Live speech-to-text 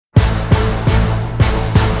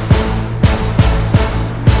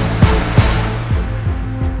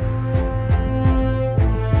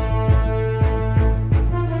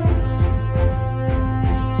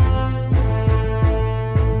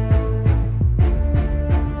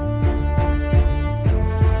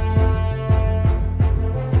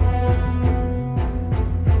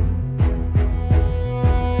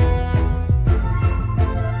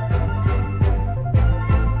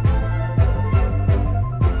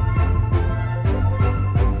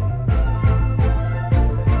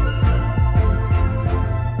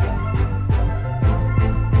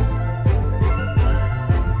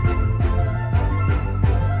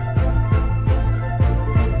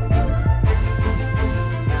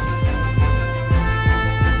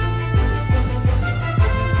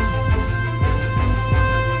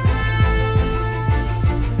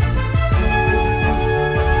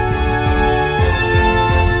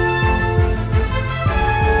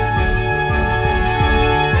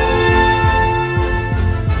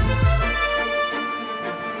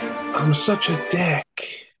I'm such a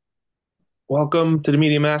dick. Welcome to the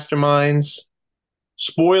Media Masterminds.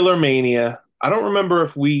 Spoiler Mania. I don't remember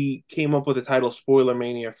if we came up with the title Spoiler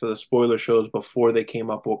Mania for the spoiler shows before they came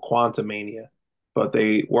up with Quantum Mania, but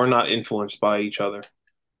they were not influenced by each other.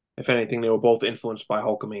 If anything, they were both influenced by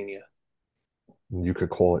Hulkamania. You could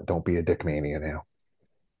call it "Don't Be a Dick Mania" now.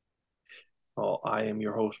 Well, I am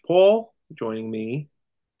your host, Paul. Joining me,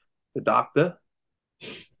 the doctor,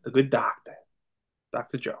 the good doctor,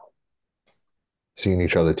 Dr. Joe. Seeing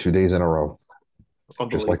each other 2 days in a row,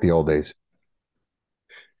 just like Unbelievable. the old days.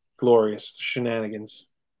 Glorious shenanigans.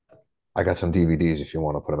 I got some DVDs if you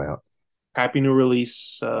want to put them out. Happy new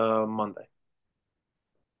release Monday.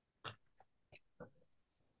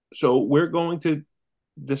 So we're going to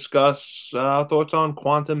discuss our thoughts on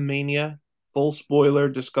Quantum Mania, full spoiler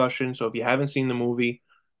discussion. So if you haven't seen the movie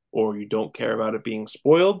or you don't care about it being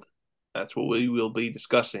spoiled, that's what we will be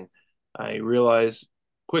discussing. I realize,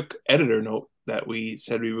 quick editor note, that we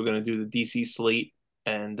said we were going to do the DC slate,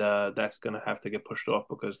 and that's going to have to get pushed off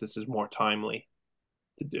because this is more timely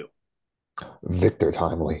to do. Victor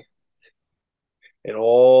Timely. It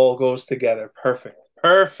all goes together. Perfect.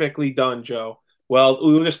 Perfectly done, Joe. Well,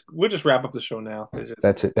 we'll just wrap up the show now. It's just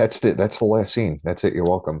That's it. That's the last scene. That's it. You're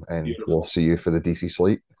welcome. And we'll beautiful. see you for the DC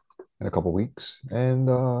slate in a couple weeks. And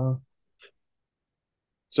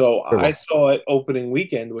So I farewell. saw it opening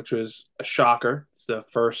weekend, which was a shocker. It's the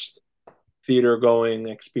first theater going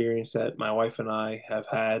experience that my wife and I have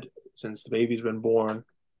had since the baby's been born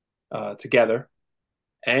together,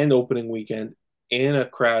 and opening weekend in a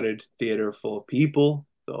crowded theater full of people.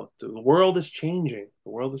 So the world is changing.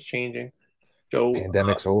 The world is changing. Joe,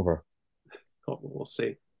 Pandemic's over. we'll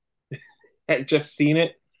see. Had just seen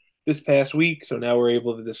it this past week, so now we're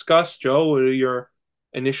able to discuss. Joe, what are your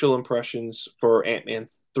initial impressions for Ant-Man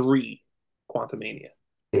 3 Quantumania?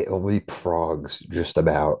 It leapfrogs just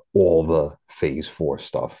about all the Phase 4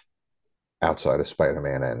 stuff outside of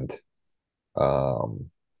Spider-Man and um,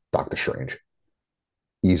 Doctor Strange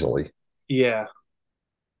easily. Yeah,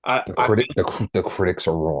 I, The I critic, feel the critics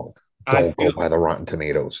are wrong. I Don't feel go by the Rotten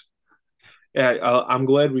Tomatoes. yeah, I'm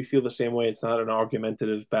glad we feel the same way. It's not an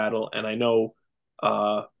argumentative battle, and I know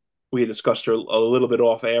uh, we had discussed her a little bit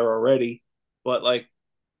off air already, but like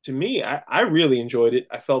to me, I really enjoyed it.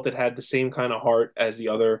 I felt it had the same kind of heart as the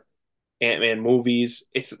other Ant-Man movies.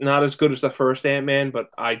 It's not as good as the first Ant-Man, but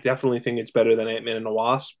I definitely think it's better than Ant-Man and the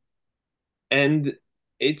Wasp. And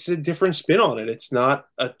it's a different spin on it. It's not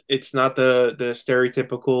the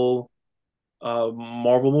stereotypical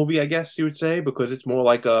Marvel movie, I guess you would say, because it's more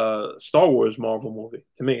like a Star Wars Marvel movie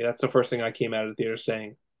to me. That's the first thing I came out of the theater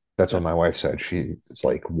saying. That's what my wife said. She's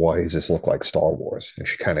like, "Why does this look like Star Wars?" And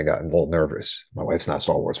she kind of got a little nervous. My wife's not a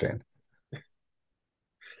Star Wars fan.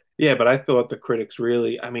 Yeah, but I thought the critics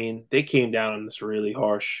really, I mean, they came down on this really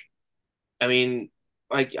harsh. I mean,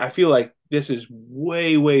 like I feel like this is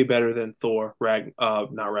way, way better than not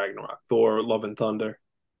Ragnarok, Thor Love and Thunder.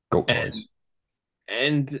 Goat And noise.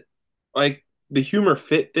 and like the humor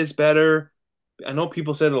fit this better. I know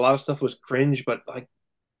people said a lot of stuff was cringe, but like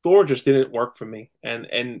Thor just didn't work for me.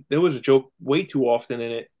 And there was a joke way too often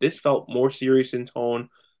in it. This felt more serious in tone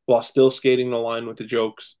while still skating the line with the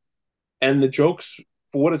jokes. And the jokes,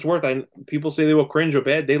 for what it's worth, people say they were cringe or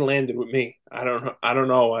bad. They landed with me. I don't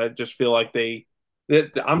know. I just feel like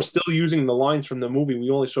I'm still using the lines from the movie. We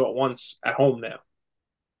only saw it once at home now.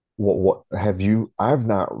 What have you? I've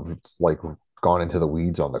not like gone into the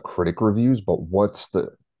weeds on the critic reviews, but what's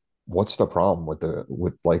the problem with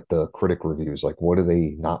the critic reviews? Like, what do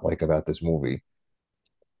they not like about this movie?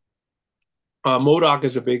 Modoc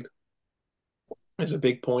is a big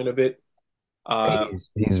point of it. Uh,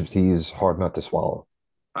 He's hard nut to swallow.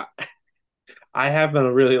 I, I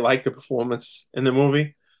haven't really liked the performance in the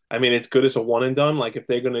movie. I mean, it's good as a one and done. Like if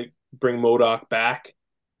they're gonna bring Modoc back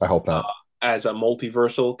I hope uh, not. as a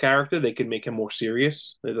multiversal character, they could make him more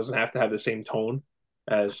serious. It doesn't have to have the same tone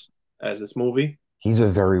as as this movie. He's a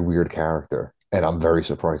very weird character, and I'm very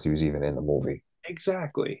surprised he was even in the movie.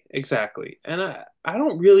 Exactly, exactly. And I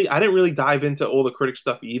didn't really dive into all the critic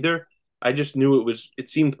stuff either. I just knew it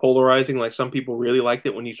seemed polarizing. Like some people really liked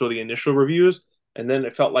it when you saw the initial reviews, and then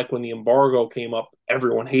it felt like when the embargo came up,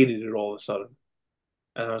 everyone hated it all of a sudden.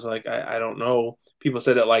 And I was like, I don't know. People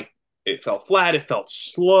said it like it felt flat, it felt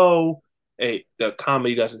slow, the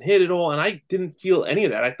comedy doesn't hit at all, and I didn't feel any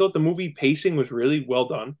of that. I thought the movie pacing was really well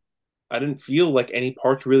done. I didn't feel like any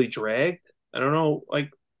parts really dragged. I don't know, like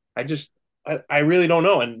I just I really don't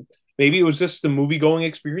know. And maybe it was just the movie going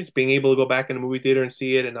experience, being able to go back in the movie theater and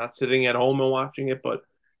see it and not sitting at home and watching it. But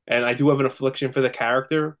and I do have an affliction for the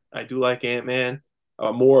character. I do like Ant-Man.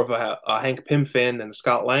 More of a Hank Pym fan than a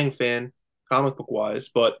Scott Lang fan, comic book wise.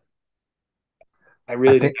 But I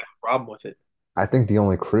I really didn't think have a problem with it. I think the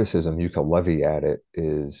only criticism you could levy at it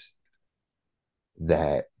is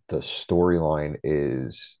that the storyline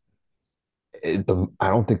is I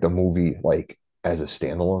don't think the movie like as a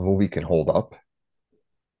standalone movie can hold up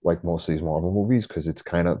like most of these Marvel movies because it's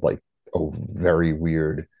kind of like a very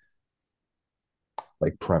weird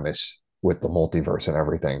like premise with the multiverse and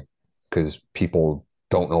everything because people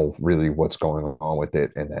don't know really what's going on with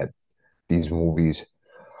it and that these movies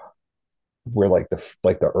where like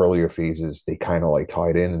the earlier phases they kind of like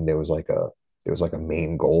tied in and there was like a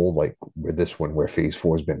main goal like with this one where phase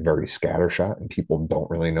four has been very scattershot and people don't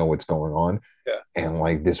really know what's going on Yeah. and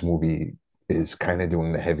like this movie is kind of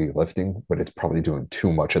doing the heavy lifting but it's probably doing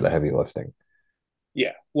too much of the heavy lifting.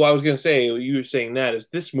 Yeah. Well, I was gonna say you were saying that is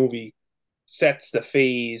this movie sets the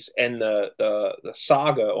phase and the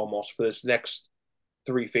saga almost for this next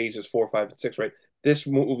three phases, four, five, and six, right? This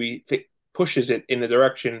movie pushes it in a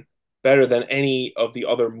direction better than any of the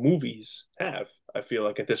other movies have, I feel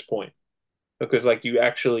like at this point. Because like you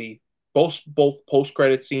actually both post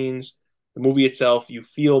credit scenes, the movie itself, you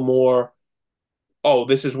feel more, oh,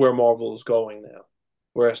 this is where Marvel is going now.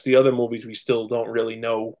 Whereas the other movies we still don't really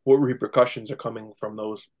know what repercussions are coming from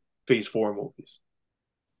those phase four movies.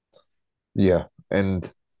 Yeah,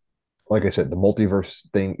 and like I said the multiverse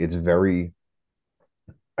thing it's very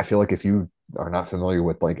I feel like if you are not familiar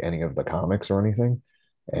with like any of the comics or anything,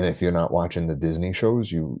 and if you're not watching the Disney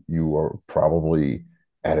shows, you are probably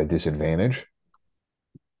at a disadvantage,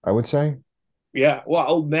 I would say. Yeah.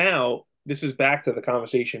 Well, now this is back to the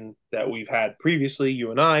conversation that we've had previously,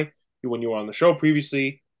 you and I, when you were on the show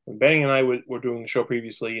previously, when Benny and I were doing the show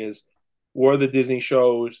previously, is were the Disney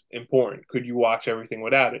shows important? Could you watch everything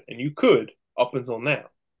without it? And you could up until now,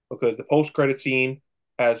 because the post credit scene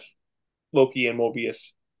has Loki and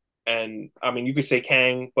Mobius, and I mean you could say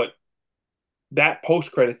Kang, but that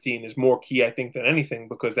post credit scene is more key, I think, than anything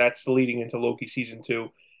because that's leading into Loki season two,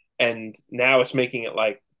 and now it's making it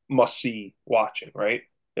like must see watching, right?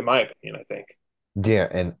 In my opinion, I think. Yeah,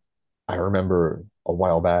 and I remember a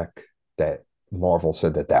while back that Marvel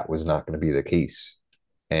said that that was not going to be the case,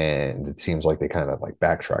 and it seems like they kind of like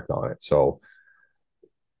backtracked on it. So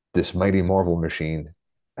this mighty Marvel machine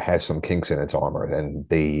has some kinks in its armor, and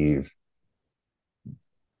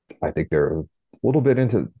I think they're a little bit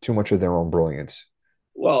into too much of their own brilliance.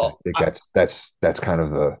 And I Well, think that's kind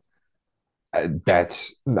of the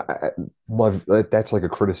that's love that's like a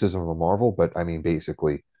criticism of Marvel, but I mean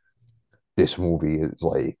basically this movie is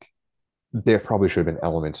like there probably should have been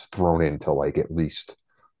elements thrown into like at least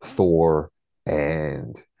Thor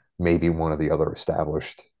and maybe one of the other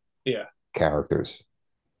established yeah, characters.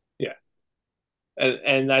 yeah,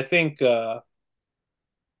 and I think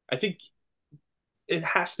it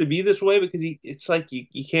has to be this way because it's like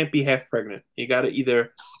you can't be half pregnant. You got to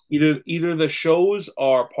either the shows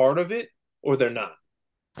are part of it or they're not.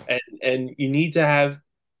 And you need to have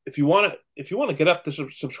if you want to get up the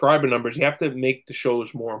subscriber numbers, you have to make the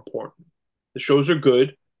shows more important. The shows are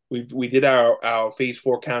good. We did our phase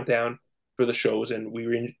four countdown for the shows, and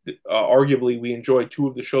arguably we enjoyed two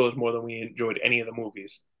of the shows more than we enjoyed any of the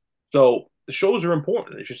movies. So the shows are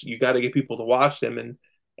important. It's just you got to get people to watch them,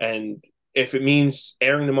 and if it means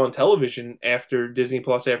airing them on television after Disney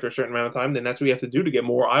Plus after a certain amount of time, then that's what you have to do to get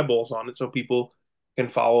more eyeballs on it, so people can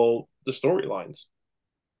follow the storylines.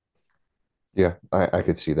 Yeah, I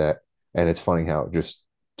could see that. And it's funny how just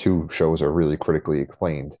two shows are really critically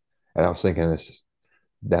acclaimed. And I was thinking this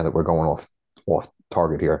now that we're going off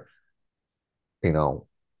target here, you know,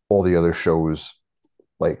 all the other shows,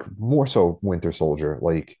 like more so Winter Soldier,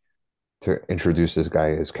 like to introduce this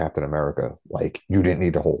guy as Captain America, like you didn't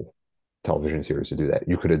need a whole television series to do that.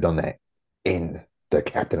 You could have done that in the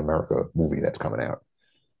Captain America movie that's coming out.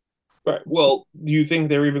 Right. Well, do you think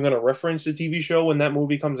they're even going to reference the TV show when that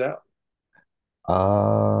movie comes out?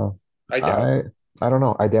 Uh, I doubt. I I don't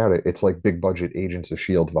know. I doubt it. It's like big budget Agents of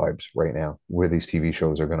Shield vibes right now, where these TV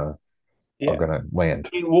shows are Yeah. gonna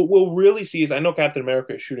land. I mean, what we'll really see is I know Captain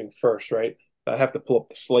America is shooting first, right? I have to pull up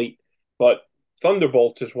the slate, but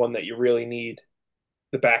Thunderbolts is one that you really need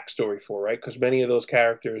the backstory for, right? Because many of those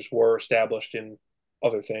characters were established in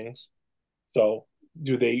other things. So,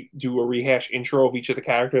 do they do a rehash intro of each of the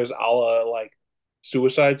characters, a la like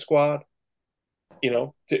Suicide Squad?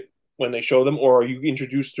 When they show them, or are you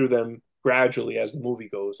introduced through them gradually as the movie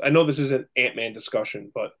goes? I know this is an Ant-Man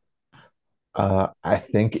discussion, but I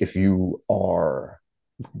think if you are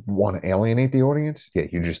want to alienate the audience, yeah,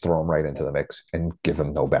 you just throw them right into the mix and give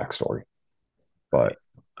them no backstory. yeah, But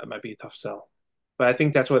that might be a tough sell. But I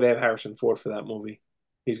think that's why they have Harrison Ford for that movie.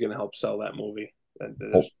 He's going to help sell that movie. And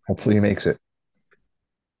there's hopefully he makes it.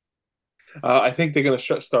 I think they're gonna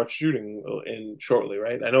start shooting in shortly,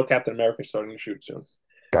 right? I know Captain America's starting to shoot soon.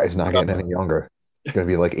 Guy's not Uh, getting any younger. Gonna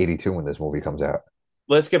be like 82 when this movie comes out.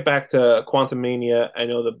 let's get back to Quantum Mania. I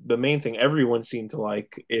know the main thing everyone seemed to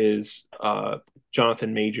like is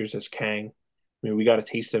Jonathan Majors as Kang. I mean, we got a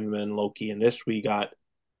taste of him in Loki, and this we got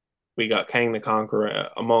Kang the Conqueror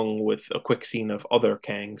among with a quick scene of other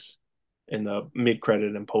Kangs in the mid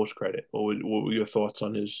credit and post credit. What were your thoughts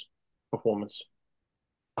on his performance?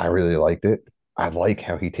 I really liked it. I like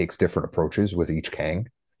how he takes different approaches with each Kang.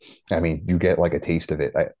 I mean, you get like a taste of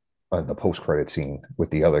it on the post-credit scene with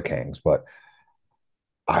the other Kangs, but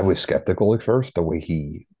I was skeptical at first the way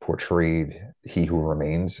he portrayed He Who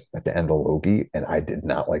Remains at the end of Loki, and I did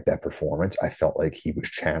not like that performance. I felt like he was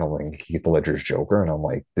channeling Heath Ledger's Joker, and I'm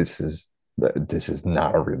like, this is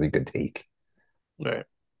not a really good take. Right.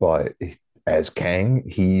 But as Kang,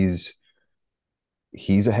 he's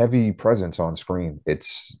a heavy presence on screen.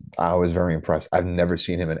 I was very impressed. I've never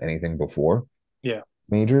seen him in anything before, Yeah.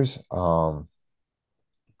 Majors.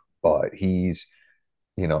 But you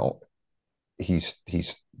know, he's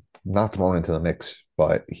not thrown into the mix,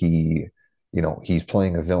 but he's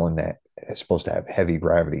playing a villain that is supposed to have heavy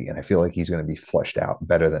gravity, and I feel like he's going to be fleshed out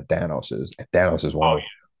better than Thanos is. And Thanos is Oh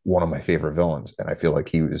one of my favorite villains, and I feel like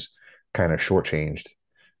he was kind of shortchanged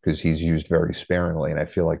because he's used very sparingly. And I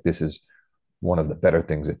feel like this is one of the better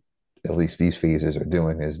things that at least these phases are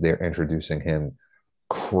doing is they're introducing him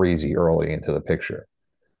crazy early into the picture.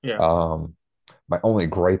 yeah. Um, my only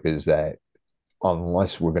gripe is that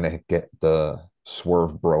unless we're gonna get the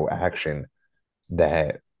swerve bro action,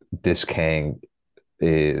 that this Kang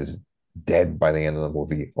is dead by the end of the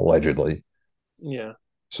movie, allegedly. Yeah.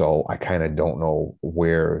 So I kind of don't know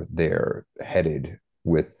where they're headed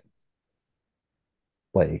with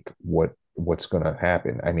like what's gonna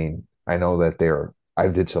happen. I mean, I know that I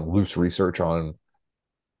did some loose research on,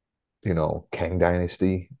 Kang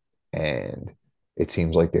Dynasty, and it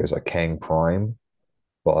seems like there's a Kang Prime,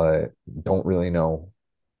 but don't really know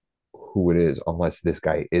who it is unless this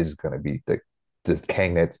guy is going to be the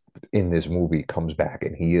Kang that's in this movie comes back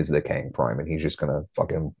and he is the Kang Prime and he's just going to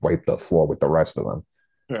fucking wipe the floor with the rest of them.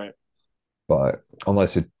 Right. But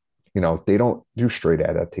unless they don't do straight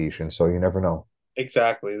adaptation, so you never know.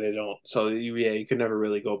 Exactly. They don't. So yeah, you could never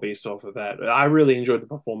really go based off of that. I really enjoyed the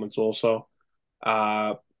performance also.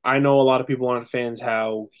 Uh, I know a lot of people aren't fans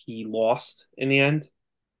how he lost in the end,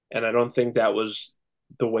 and I don't think that was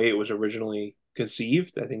the way it was originally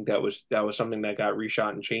conceived. I think that was something that got reshot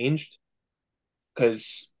and changed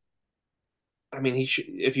because I mean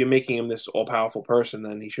if you're making him this all powerful person,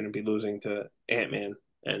 then he shouldn't be losing to Ant Man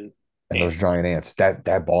and And Ant. those giant ants, that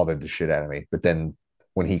bothered the shit out of me. But then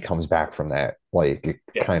when he comes back from that, like it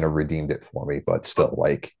Yeah, kind of redeemed it for me. But but still,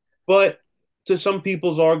 like but to some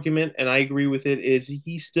people's argument, and I agree with it, is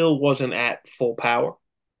he still wasn't at full power.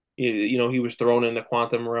 He was thrown in the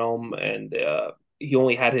quantum realm, and he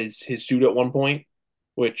only had his suit at one point,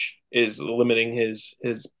 which is limiting his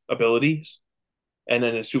abilities. And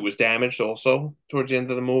then his suit was damaged also towards the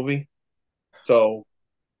end of the movie. So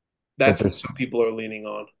but that's what this some people are leaning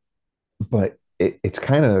on. but it's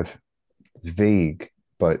kind of vague.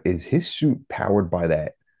 But is his suit powered by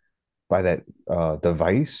that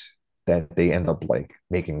device that they end up like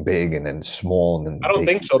making big and then small and I then don't they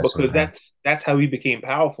think keep so messing because around? that's how he became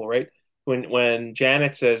powerful, right? When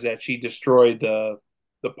Janet says that she destroyed the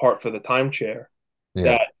part for the time chair, Yeah.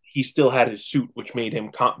 that he still had his suit, which made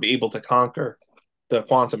him be able to conquer the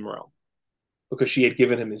quantum realm because she had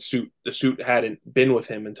given him his suit. The suit hadn't been with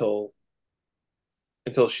him until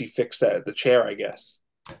she fixed that the chair, I guess.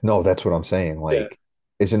 No, that's what I'm saying. Yeah. Like,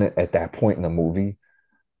 isn't it at that point in the movie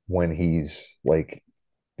when he's like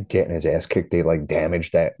getting his ass kicked, they like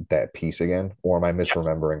damage that piece again? Or am I Yes.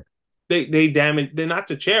 misremembering? They damage. They're not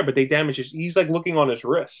the chair, but they damage his. He's like looking on his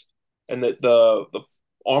wrist, and the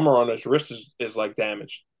armor on his wrist is like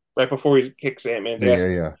damaged right before he kicks Ant Man's Yeah, ass. yeah,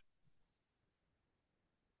 yeah.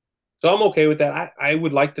 So I'm okay with that. I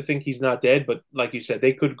would like to think he's not dead, but like you said,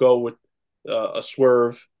 they could go with a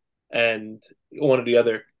swerve and one of the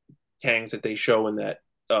other Kangs that they show in that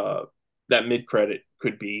mid credit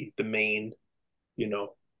could be the main, you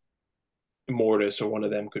know, Mortis, or one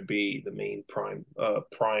of them could be the main Prime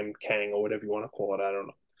Kang or whatever you want to call it. I don't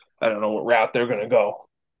know. I don't know what route they're gonna go.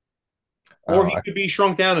 Or he I could be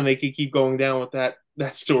shrunk down and they could keep going down with that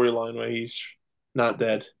storyline where he's not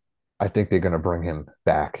dead. I think they're gonna bring him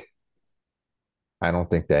back. I don't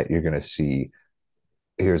think that you're gonna see.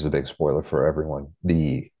 Here's a big spoiler for everyone: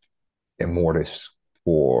 the Immortus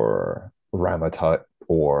or Ramatut,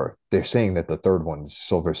 or they're saying that the third one's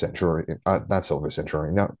Silver Centurion, not Silver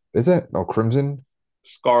Centurion. No, is it? No, Crimson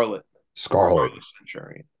Scarlet. Scarlet. Scarlet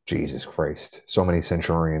Centurion. Jesus Christ. So many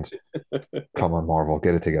Centurions. Come on, Marvel,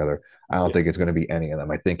 get it together. I don't Yeah. think it's gonna be any of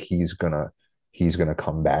them. I think he's gonna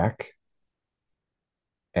come back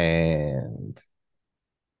and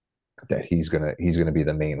that he's gonna be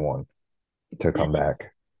the main one to You come would,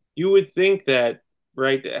 back. you would think that,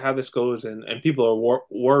 right, how this goes, and people are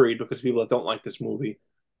worried because people that don't like this movie,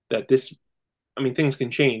 that this, I mean, things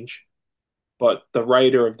can change, but the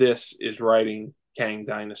writer of this is writing Kang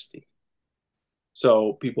Dynasty.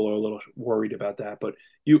 So people are a little worried about that. But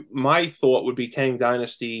my thought would be Kang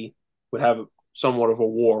Dynasty would have somewhat of a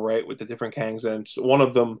war, right, with the different Kangs, and one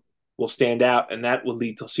of them will stand out, and that would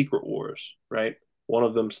lead to secret wars, right? One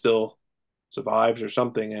of them still survives or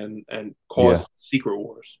something, and Yeah. causes secret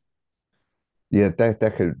wars. Yeah,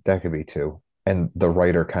 that could be too. And the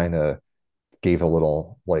writer kind of gave a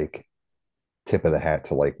little like tip of the hat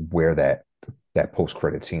to like where that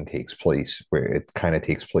post-credit scene takes place, where it kind of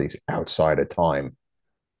takes place outside of time,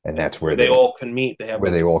 and And that's where they all can meet, they have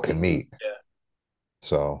where like they all can meet. yeah,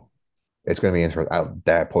 So it's going to be interesting.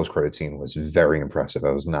 That post-credit scene was very impressive.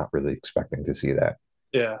 I was not really expecting to see that.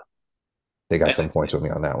 yeah. They got And, some points with me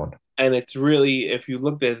on that one. and it's really, if you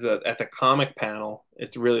looked at the comic panel,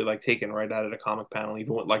 it's really like taken right out of the comic panel,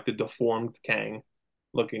 even with like the deformed Kang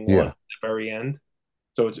looking one Yeah, at the very end.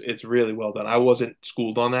 So it's really well done. I wasn't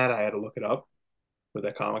schooled on that. I had to look it up with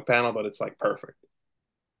that comic panel, but it's like perfect.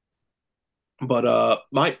 But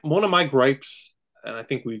my one of my gripes, and I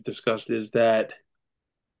think we've discussed, is that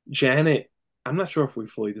Janet, I'm not sure if we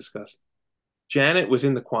fully discussed. Janet was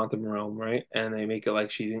in the quantum realm, right? And they make it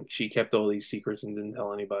like she kept all these secrets and didn't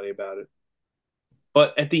tell anybody about it.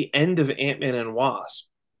 But at the end of Ant-Man and Wasp,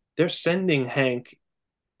 they're sending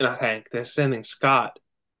not Hank, they're sending Scott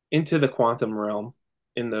into the quantum realm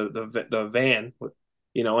in the van,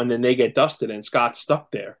 and then they get dusted and Scott's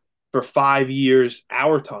stuck there for 5 years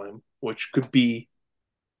our time, which could be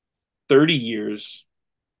 30 years,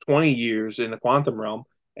 20 years in the quantum realm,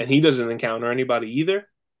 and he doesn't encounter anybody either.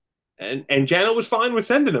 And Janet was fine with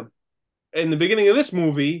sending him. In the beginning of this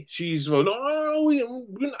movie, she's well, no,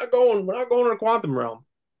 we're not going to the quantum realm.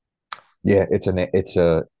 yeah.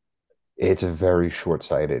 It's a very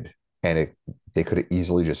short-sighted, and they could have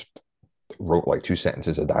easily just wrote like two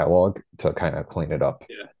sentences of dialogue to kind of clean it up.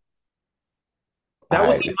 Yeah. That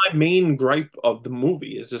was I like my main gripe of the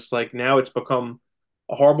movie. Is just like now it's become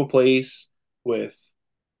a horrible place with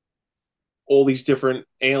all these different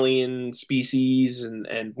alien species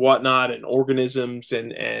and whatnot and organisms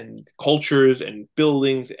and cultures and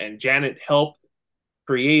buildings, and Janet helped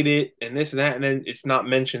create it and this and that, and then it's not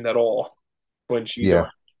mentioned at all when she's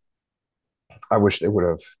around. Yeah, I wish they would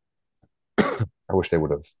have. I wish they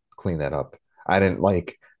would have cleaned that up. I didn't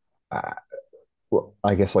like. Uh, well,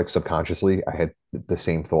 I guess like subconsciously, I had the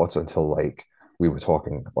same thoughts until like we were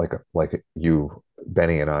talking, like you,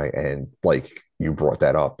 Benny, and I, and like you brought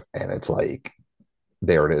that up, and it's like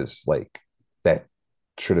there it is. Like that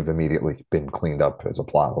should have immediately been cleaned up as a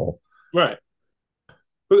plot hole. Right.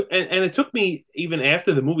 And it took me even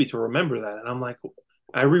after the movie to remember that. And I'm like,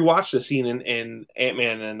 I rewatched the scene in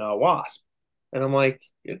Ant-Man and Wasp, and I'm like,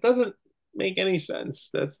 it doesn't make any sense.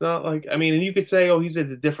 That's not like, I mean, and you could say, oh, he's at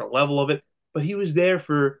a different level of it, but he was there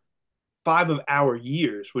for 5 of our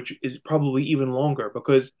years, which is probably even longer.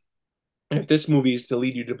 Because if this movie is to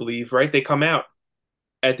lead you to believe, right, they come out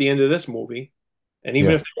at the end of this movie, and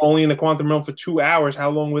even Yeah, if they're only in the quantum realm for 2 hours, how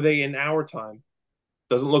long were they in our time?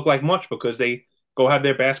 Doesn't look like much because they go have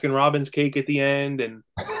their Baskin Robbins cake at the end, and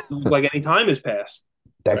it looks like any time has passed.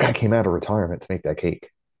 that guy Right? came out of retirement to make that cake.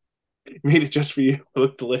 Made it just for you. It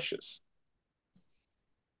looked delicious.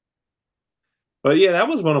 But yeah, that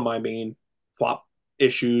was one of my main flop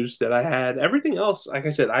issues that I had. Everything else, like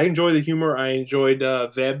I said, I enjoy the humor. I enjoyed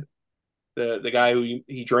Veb, the guy who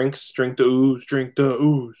he drink the ooze, drink the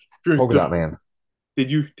ooze, drink Polka the. Dot Man. Did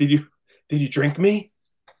you drink me?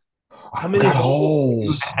 How I've many got holes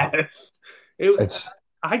do you holes. have? It, It's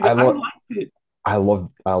I I love liked it. I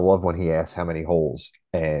love when he asks how many holes,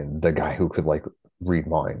 and the guy who could like read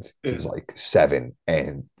minds, Yeah. he's like seven,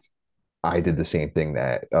 and I did the same thing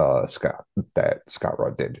that Scott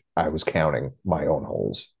Rudd did. I was counting my own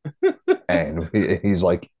holes, and he's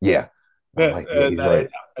like, "Yeah." I'm That, like, "Yeah, he's right."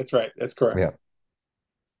 that's right. That's correct. Yeah,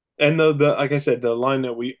 And the like I said, the line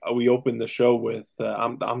that we opened the show with,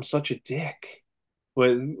 I'm such a dick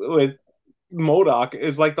with Modoc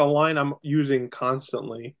is like the line I'm using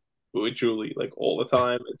constantly with Julie, like all the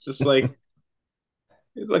time. It's just like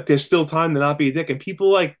it's like there's still time to not be a dick, and people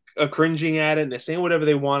like are cringing at it and they're saying whatever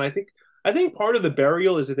they want. I think part of the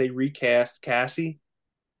burial is that they recast Cassie,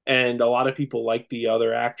 and a lot of people like the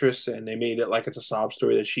other actress, and they made it like it's a sob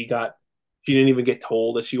story that she got She didn't even get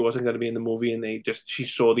told that she wasn't going to be in the movie, and she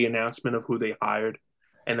saw the announcement of who they hired,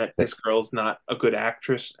 and that That this girl's not a good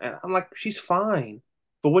actress. And I'm like, she's fine,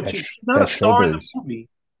 but she's not a that star in the showbiz. movie.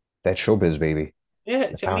 That showbiz, baby. Yeah,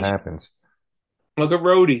 That's I how it mean, happens. look at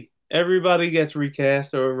Rhodey. Everybody gets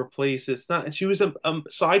recast or replaced. It's not. She was a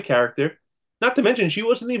side character. Not to mention, she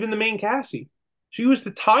wasn't even the main Cassie. She was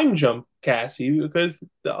the time jump Cassie because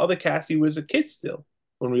the other Cassie was a kid still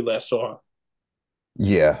when we last saw her.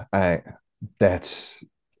 Yeah, that's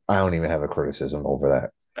I don't even have a criticism over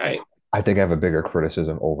that. Right. I think I have a bigger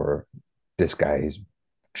criticism over this guy's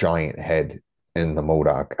giant head in the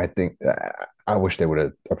Modoc. I think I wish they would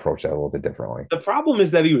have approached that a little bit differently. The problem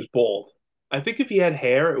is that he was bald. I think if he had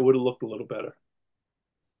hair, it would have looked a little better.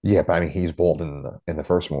 Yeah, but I mean he's bald in the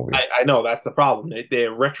first movie. I know that's the problem. They're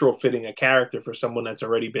retrofitting a character for someone that's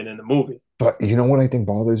already been in the movie. But you know what I think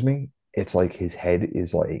bothers me? It's like his head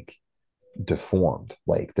is like deformed.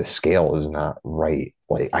 Like the scale is not right.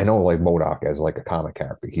 Like I know like Modoc as like a comic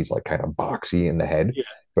character, he's like kind of boxy in the head, Yeah.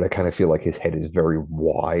 but I kind of feel like his head is very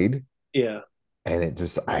wide Yeah. and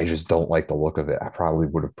I just don't like the look of it. I probably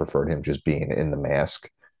would have preferred him just being in the mask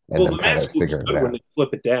and Well, them the kind mask of looks figuring it good when out. they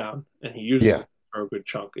flip it down, and he uses Yeah. it for a good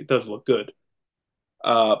chunk. It does look good.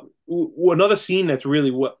 Another scene that's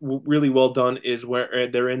really well done is where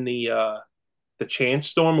they're in the chance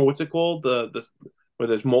storm, or what's it called? The where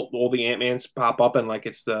all the Ant-Mans pop up, and like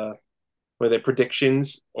it's the where their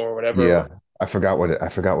predictions or whatever. Yeah. I forgot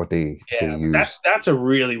what they Yeah, but used. that's a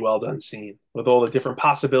really well done scene with all the different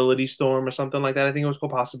possibility storm or something like that. I think it was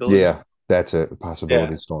called possibilities. Yeah, that's a Yeah,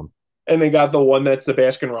 possibility storm. and they got the one that's the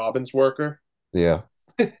Baskin Robbins worker. Yeah.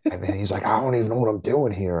 And then he's like, I don't even know what I'm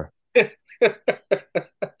doing here.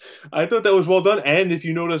 I thought that was well done. And if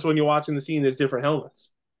you notice when you're watching the scene, there's different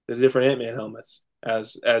helmets. There's different Ant-Man helmets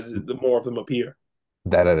as the more of them appear.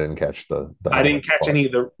 That I didn't catch the I helmet didn't catch part. any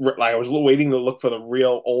of the like I was waiting to look for the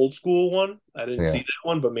real old school one. I didn't see Yeah. that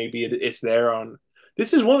one, but maybe it's there on.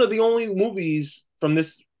 This is one of the only movies from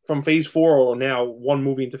Phase Four or now one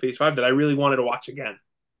movie into Phase Five that I really wanted to watch again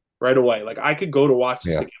right away. Like I could go to watch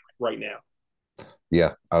this Yeah. again right now.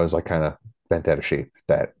 Yeah. I was like kind of bent out of shape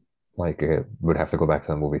that like it would have to go back to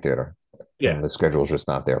the movie theater Yeah, and the schedule's just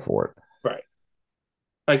not there for it. right.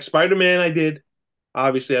 Like Spider-Man, I did.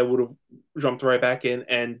 Obviously, I would have jumped right back in,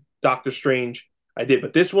 and Doctor Strange, I did.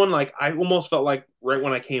 But this one, like, I almost felt like right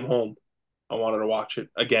when I came home, I wanted to watch it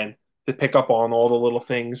again to pick up on all the little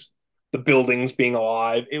things, the buildings being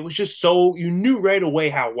alive. It was just so you knew right away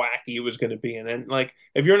how wacky it was going to be, and then like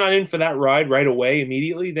if you're not in for that ride right away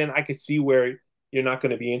immediately, then I could see where you're not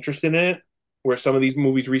going to be interested in it. Where some of these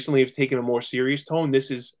movies recently have taken a more serious tone. This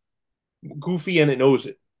is goofy and it knows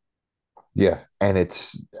it. Yeah. And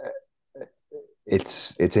it's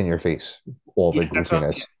in your face, all Yeah, the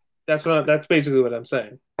goofiness. that's basically what I'm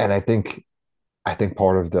saying. And I think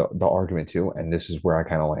part of the argument too, and this is where I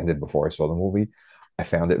kind of landed before I saw the movie, I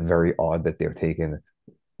found it very odd that they're taking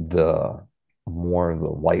the more of the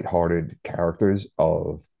lighthearted characters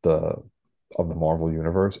of the Marvel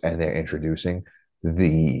universe and they're introducing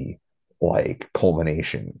the like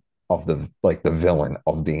culmination of the villain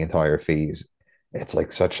of the entire phase. It's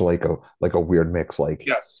like such like a weird mix. Like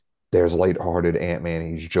Yes. there's lighthearted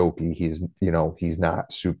Ant-Man, he's jokey, he's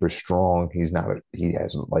not super strong, he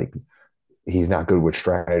hasn't like he's not good with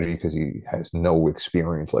strategy because he has no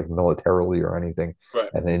experience like militarily or anything. Right.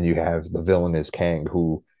 And then you have the villain is Kang,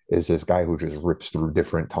 who is this guy who just rips through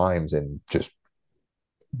different times and just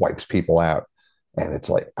wipes people out. And it's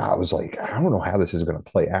like I was like, I don't know how this is going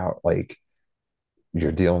to play out. Like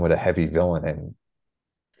you're dealing with a heavy villain and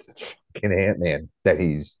it's fucking Ant-Man that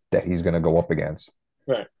he's going to go up against.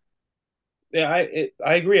 Right. Yeah,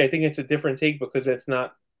 I agree. I think it's a different take because it's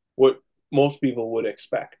not what most people would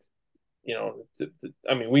expect.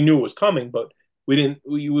 I mean, we knew it was coming, but we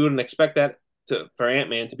wouldn't expect that to for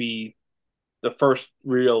Ant-Man to be the first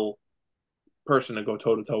real person to go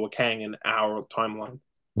toe to toe with Kang in our timeline.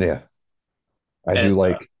 Yeah, I And do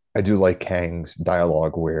like I do like Kang's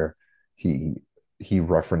dialogue where he he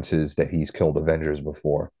references that he's killed Avengers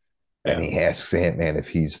before, and yeah, he asks Ant-Man if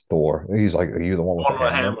he's Thor. He's like, "Are you the one with one the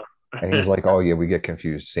with a hammer?" And he's hammer. like, "Oh yeah, we get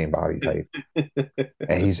confused, same body type."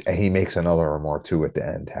 And he makes another remark too at the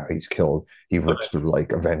end, how he rips through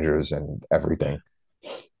like Avengers and everything.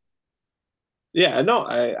 Yeah, no,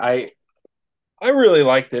 I really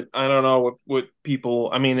liked it. I don't know what people.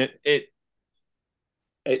 I mean,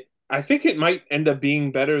 I think it might end up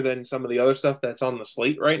being better than some of the other stuff that's on the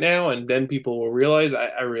slate right now, and then people will realize I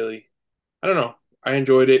don't know. I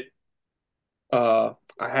enjoyed it. I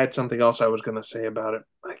had something else I was gonna say about it.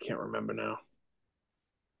 I can't remember now.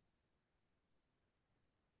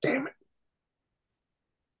 Damn it.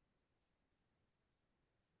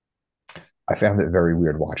 I found it very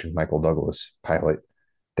weird watching Michael Douglas pilot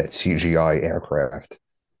that CGI aircraft,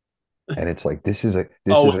 and it's like this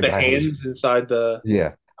Oh, is with a the guy who's hands inside the.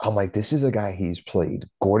 yeah. I'm like, this is a guy he's played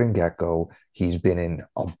Gordon Gekko. He's been in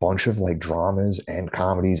a bunch of like dramas and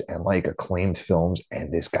comedies and like acclaimed films.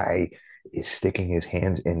 And this guy is sticking his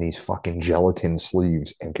hands in these fucking gelatin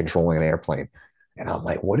sleeves and controlling an airplane. And I'm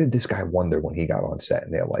like, what did this guy wonder when he got on set?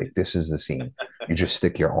 And they're like, this is the scene. You just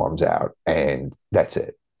stick your arms out and that's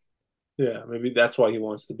it. Yeah, maybe that's why he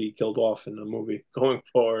wants to be killed off in the movie going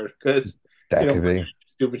forward because That could be.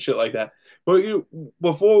 stupid shit like that. But you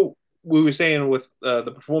before we were saying with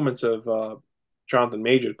the performance of Jonathan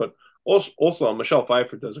Majors, but also Michelle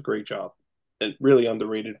Pfeiffer does a great job and really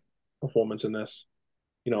underrated performance in this.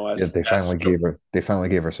 Yeah, As they finally gave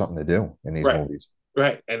her something to do in these right, movies.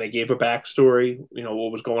 right, and they gave a backstory.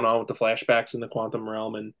 What was going on with the flashbacks in the quantum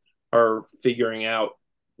realm and her figuring out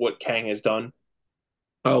what Kang has done.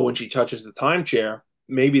 Oh, when she touches the time chair,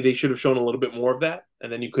 maybe they should have shown a little bit more of that,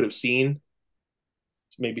 and then you could have seen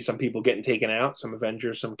maybe some people getting taken out, some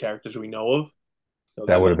Avengers, some characters we know of. So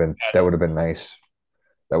that might have That added. would have been nice.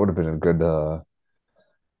 That would have been a good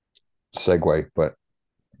segue, but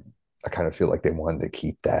I kind of feel like they wanted to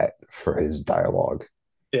keep that for his dialogue.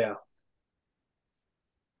 Yeah.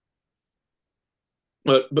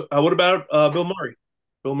 But what about Bill Murray?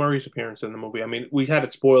 Bill Murray's appearance in the movie. I mean, we had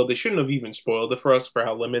it spoiled. They shouldn't have even spoiled it for us for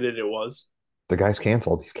how limited it was. The guy's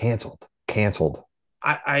canceled. He's canceled. Canceled.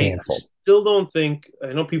 I Canceled. still don't think.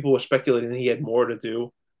 I know people were speculating he had more to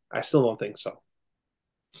do. I still don't think so.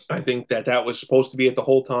 I think that was supposed to be it the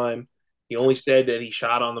whole time. He only said that he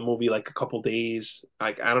shot on the movie like a couple days.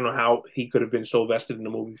 Like I don't know how he could have been so vested in the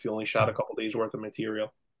movie if he only shot a couple days worth of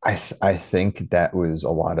material. I think that was a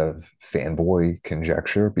lot of fanboy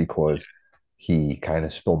conjecture because he kind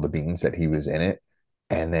of spilled the beans that he was in it,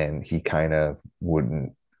 and then he kind of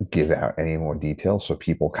wouldn't give out any more details. So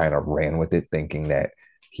people kind of ran with it, thinking that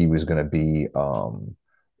he was going to be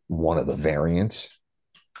one of the variants.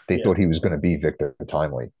 They Yeah, thought he was going to be Victor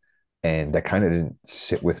Timely, and that kind of didn't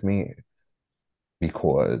sit with me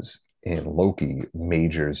because in Loki,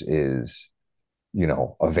 Majors is,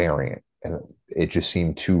 a variant. And it just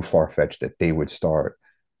seemed too far fetched that they would start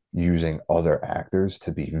using other actors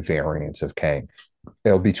to be variants of Kang.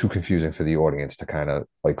 It'll be too confusing for the audience to kind of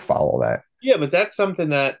like follow that. yeah, but that's something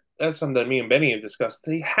that me and Benny have discussed.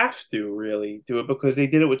 They have to really do it because they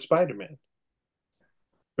did it with Spider-Man,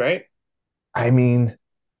 right? I mean,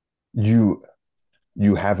 you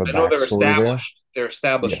you have a I know they're backstory there. established. They're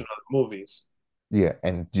established Yeah. in other movies. Yeah.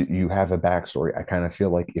 And you have a backstory. I kind of feel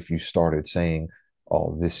like if you started saying,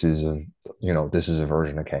 oh, this is a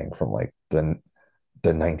version of Kang from like the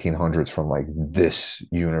 1900s from like this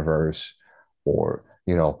universe, or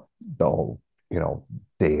they'll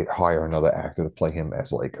they hire another actor to play him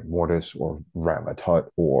as like Mortis or Ramatut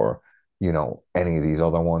or any of these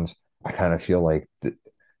other ones. I kind of feel like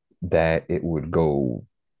that it would go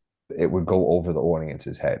over the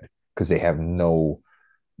audience's head because they have no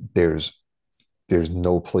there's there's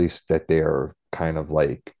no place that they're kind of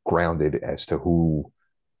like grounded as to who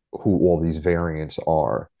all these variants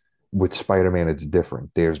are. With Spider-Man, it's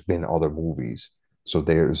different. There's been other movies, so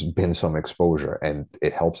there's been some exposure, and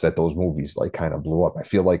it helps that those movies like kind of blew up. I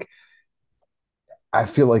feel like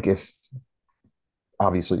if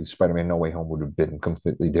obviously Spider-Man No Way Home would have been a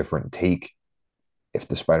completely different take if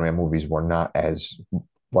the Spider-Man movies were not as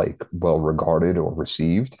like well regarded or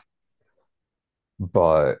received.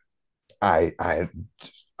 But I I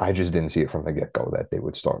I just didn't see it from the get-go that they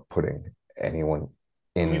would start putting anyone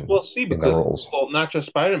I mean, we'll see in the because, roles. well, not just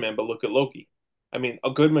Spider-Man, but look at Loki. I mean,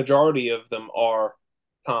 a good majority of them are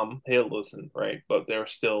Tom Hiddleston, right? But there are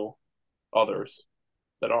still others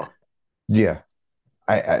that aren't. Yeah,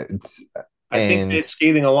 I I think they're and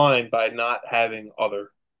skating a line by not having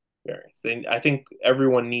other variants. I think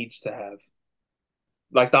everyone needs to have,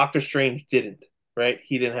 like Doctor Strange didn't, right?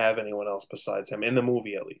 He didn't have anyone else besides him in the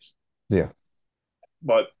movie, at least. yeah,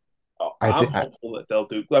 But I I'm think hopeful that they'll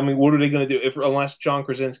do. I mean, what are they going to do if unless John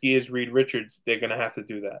Krasinski is Reed Richards? They're going to have to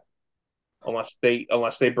do that unless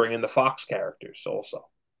they bring in the Fox characters also.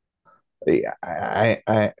 yeah,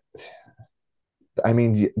 I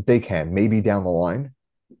mean, they can maybe down the line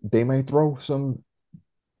they might throw some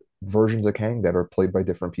versions of Kang that are played by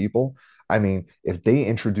different people. I mean, if they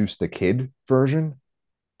introduce the kid version,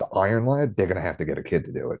 the Iron Lad, they're gonna have to get a kid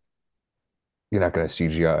to do it. You're not gonna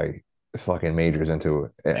CGI fucking Majors into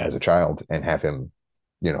it Yeah. as a child and have him,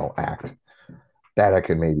 act. That I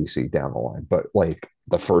could maybe see down the line. But like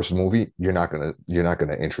the first movie, you're not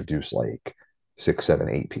gonna introduce like 6, 7,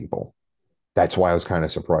 8 people. That's why I was kind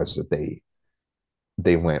of surprised that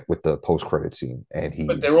they went with the post credit scene, and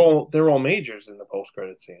But he's they're all majors in the post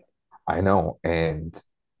credit scene. I know, and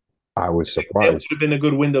I was It would surprised. have been a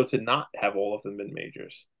good window to not have all of them been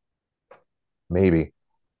majors. Maybe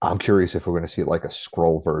I'm curious if we're going to see like a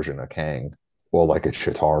scroll version of Kang or like a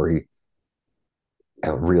Chitari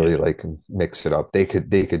and Yeah, really like mix it up. They could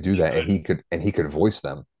do they that, and could. he could voice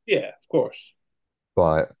them. Yeah, of course.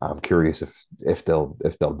 But I'm curious if they'll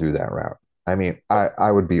do that route. I mean,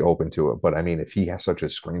 I would be open to it, but I mean, if he has such a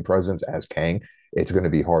screen presence as Kang, it's going to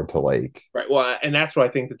be hard to like. Right. Well, and that's what I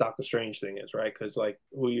think the Doctor Strange thing is, right? Because like,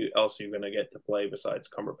 else are you going to get to play besides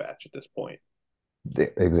Cumberbatch at this point?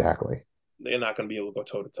 Exactly. They're not going to be able to go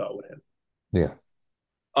toe to toe with him. Yeah.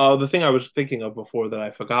 The thing I was thinking of before that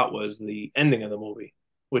I forgot was the ending of the movie,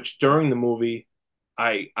 which during the movie,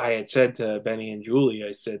 I had said to Benny and Julie,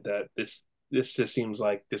 I said that this just seems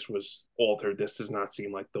like this was altered. This does not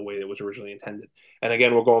seem like the way it was originally intended. And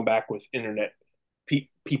again, we're going back with internet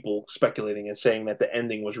people speculating and saying that the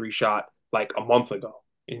ending was reshot like a month ago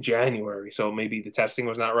in January. So maybe the testing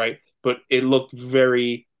was not right, but it looked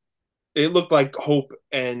like Hope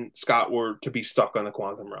and Scott were to be stuck on the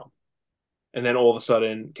quantum realm. And then all of a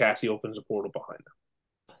sudden, Cassie opens a portal behind them.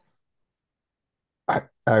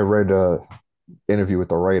 I read a interview with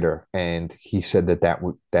the writer, and he said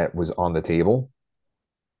that was on the table,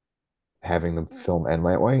 having the film end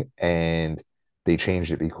that way, and they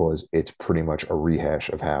changed it because it's pretty much a rehash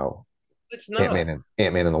of how It's not.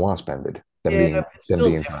 Ant Man and the Wasp ended. Them Yeah, being it's them still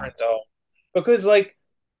being fine. different though, because like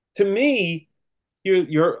to me,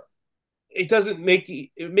 you're it doesn't make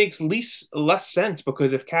it makes least less sense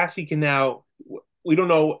because if Cassie can now, we don't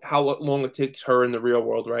know how long it takes her in the real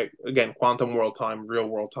world, right? Again, quantum world time, real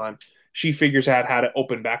world time. She figures out how to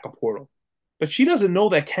open back a portal, but she doesn't know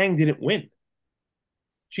that Kang didn't win.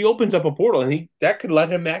 She opens up a portal, and he that could let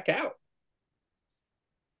him back out.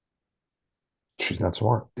 She's not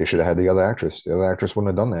smart. They should have had the other actress. The other actress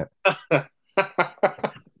wouldn't have done that.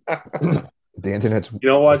 The internet's You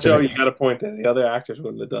know what, Joe? internet. You got a point there. The other actors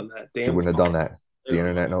wouldn't have done that. She Damn. wouldn't have done that. The Yeah.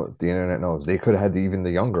 internet knows. The internet knows. They could have had even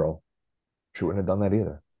the young girl. She wouldn't have done that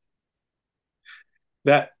either.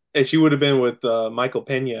 That and she would have been with Michael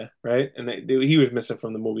Pena, right? And he was missing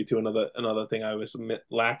from the movie too. Another thing I was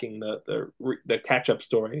lacking the catch up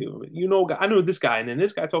story. You know, I knew this guy, and then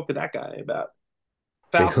this guy talked to that guy about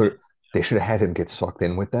They Falcon. could. They should have had him get sucked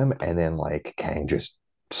in with them, and then like Kang just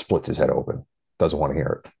splits his head open. Doesn't want to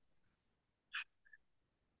hear it.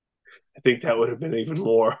 I think that would have been even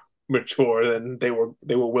more mature than they were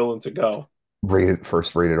willing to go. Rated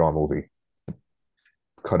R movie.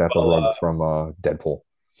 Cut out the Well, rug from Deadpool.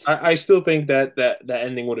 I still think that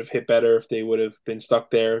ending would have hit better if they would have been stuck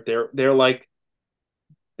there. They're like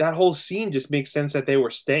that whole scene just makes sense that they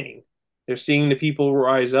were staying. They're seeing the people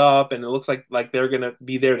rise up, and it looks like they're gonna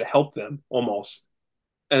be there to help them almost.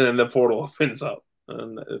 And then the portal opens up,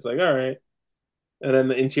 and it's like, all right. And then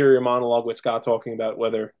the interior monologue with Scott talking about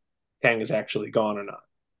whether Kang is actually gone or not.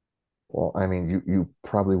 Well, I mean, you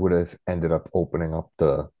probably would have ended up opening up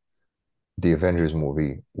the Avengers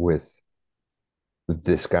movie with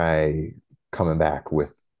this guy coming back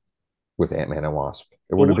with Ant-Man and Wasp.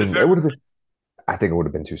 It But would have been it would have been I think it would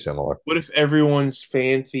have been too similar. what if everyone's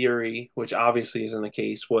fan theory, which obviously isn't the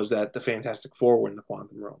case, was that the Fantastic Four were in the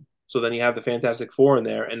quantum realm? So then you have the Fantastic Four in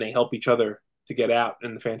there, and they help each other to get out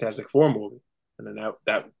in the Fantastic Four movie, and then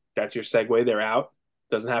that's your segue. They're out.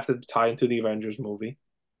 Doesn't have to tie into the Avengers movie,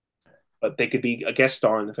 but they could be a guest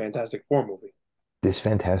star in the Fantastic Four movie. This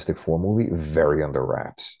Fantastic Four movie, very under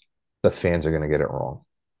wraps. The fans are gonna get it wrong.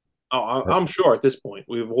 Oh, Heard, I'm sure at this point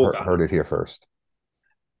we've all got it. heard it here first.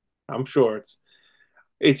 I'm sure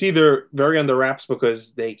it's either very under wraps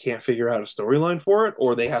because they can't figure out a storyline for it,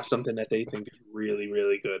 or they have something that they think is really,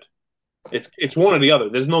 really good. It's one or the other.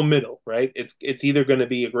 There's no middle, right? It's either going to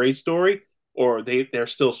be a great story, or they're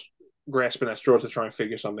still grasping at straws to try and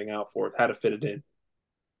figure something out for it, how to fit it in.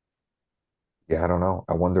 Yeah, I don't know.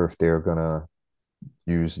 I wonder if they're gonna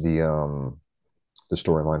use the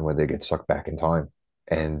storyline where they get sucked back in time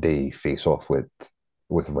and they face off with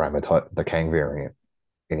Ramatut, the Kang variant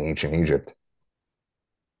in ancient Egypt.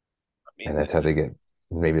 I mean, And that's how they get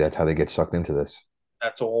maybe that's how they get sucked into this.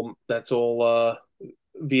 that's all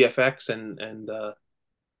VFX and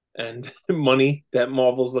money that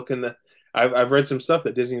Marvel's looking to. I've read some stuff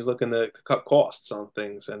that Disney's looking to cut costs on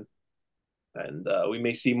things, and we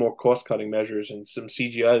may see more cost cutting measures and some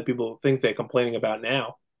CGI that people think they're complaining about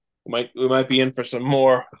now. We might be in for some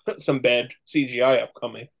more some bad CGI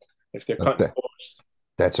upcoming if they're But cutting costs.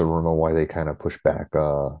 that's a rumor why they kind of push back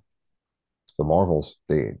the Marvels.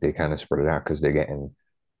 They kind of spread it out because they're getting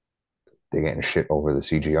shit over the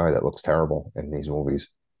CGI that looks terrible in these movies.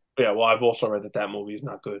 Yeah, well, I've also read that that movie is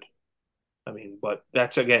not good. I mean, but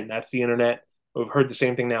that's again, that's the internet. We've heard the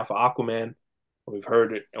same thing now for Aquaman. We've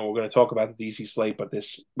heard it, and we're going to talk about the DC slate. But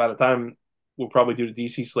this, by the time we'll probably do the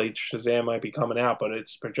DC slate, Shazam might be coming out, but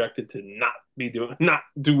it's projected to not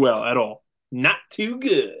do well at all. Not too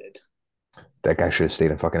good. That guy should have stayed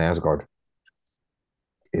in fucking Asgard.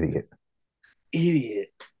 Idiot.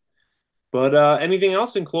 Idiot. But anything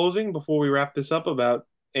else in closing before we wrap this up about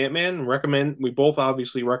Ant-Man? Recommend. We both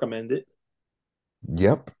obviously recommend it.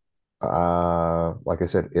 Yep. Like I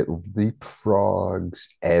said, it leapfrogs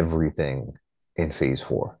everything in phase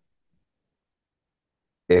four.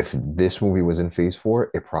 If this movie was in phase four,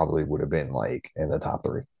 it probably would have been like in the top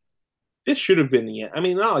three. This should have been the end. I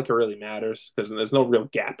mean, not like it really matters because there's no real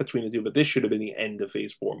gap between the two, but this should have been the end of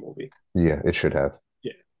Phase Four movie. Yeah, it should have.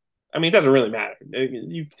 Yeah, I mean, it doesn't really matter.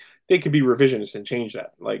 They could be revisionists and change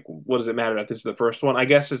that. Like, what does it matter that this is the first one? I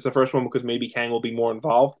guess it's the first one because maybe Kang will be more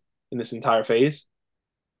involved in this entire phase.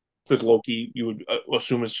 Because Loki, you would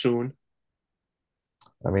assume is soon.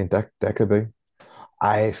 I mean, that could be.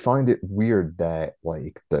 I find it weird that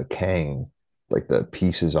like the Kang, like the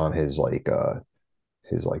pieces on his like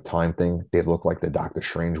time thing, they look like the Doctor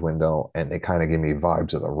Strange window, and they kind of give me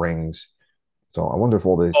vibes of the rings. So I wonder if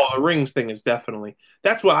all the Oh, the rings thing is definitely.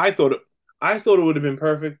 That's what I thought. I thought it would have been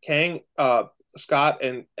perfect. Kang, Scott,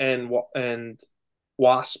 and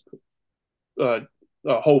Wasp, uh,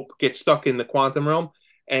 Hope get stuck in the quantum realm,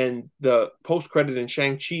 and the post credit in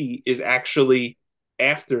Shang Chi is actually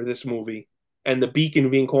after this movie, and the beacon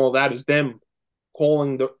being called out is them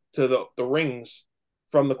calling the rings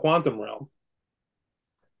from the quantum realm.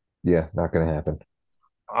 yeah, not gonna happen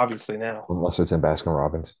Obviously now, unless it's in Baskin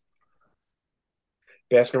Robbins.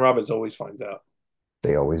 Baskin Robbins always finds out.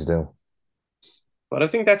 They always do. But I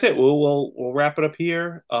think that's it. We'll wrap it up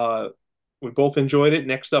here. We both enjoyed it.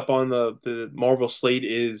 Next up on the Marvel slate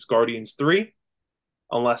is Guardians 3,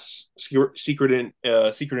 unless Secret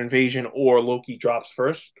Invasion or Loki drops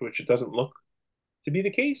first, which it doesn't look to be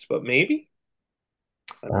the case, but maybe.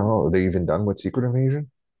 I I don't mean, know. Are they even done with Secret Invasion?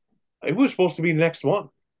 it was supposed to be the next one,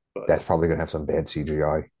 but That's probably gonna have some bad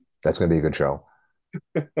CGI. That's gonna be a good show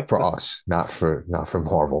for us, not for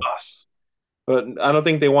Marvel. us. But I don't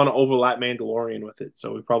think they want to overlap Mandalorian with it,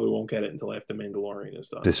 so we probably won't get it until after Mandalorian is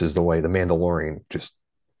done. This is the way the Mandalorian just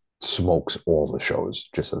smokes all the shows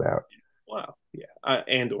just about. Wow, yeah,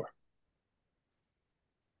 Andor.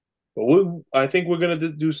 But I think we're gonna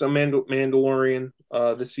do some Mandalorian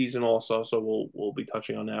this season also, so we'll be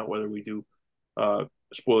touching on that whether we do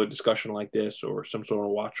spoiler discussion like this or some sort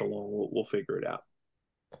of watch along. We'll figure it out.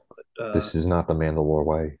 Uh, This is not the Mandalore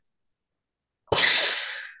way.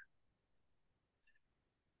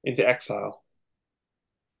 into exile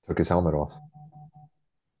Took his helmet off.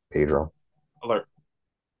 Pedro. alert.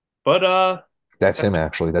 But That's him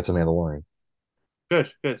actually. That's a Mandalorian.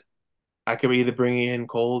 good, good. I could either bring you in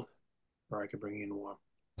cold or I could bring you in warm.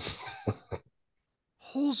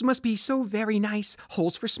 Holes must be so very nice.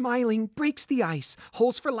 Holes for smiling breaks the ice.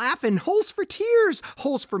 Holes for laughing, holes for tears.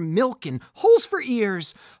 Holes for milking, holes for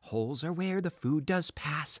ears. Holes are where the food does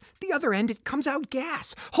pass. The other end it comes out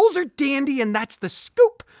gas. Holes are dandy and that's the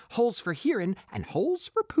scoop. Holes for hearing and holes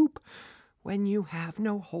for poop. When you have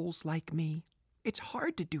no holes like me, it's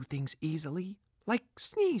hard to do things easily. Like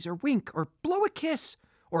sneeze or wink or blow a kiss.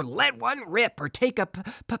 Or let one rip or take a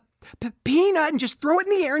peanut and just throw it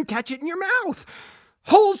in the air and catch it in your mouth.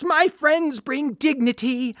 Holes, my friends, bring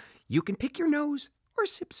dignity. You can pick your nose or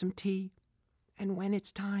sip some tea. And when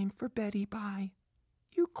it's time for Betty Bye,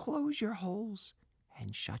 you close your holes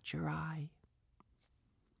and shut your eye.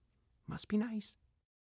 Must be nice.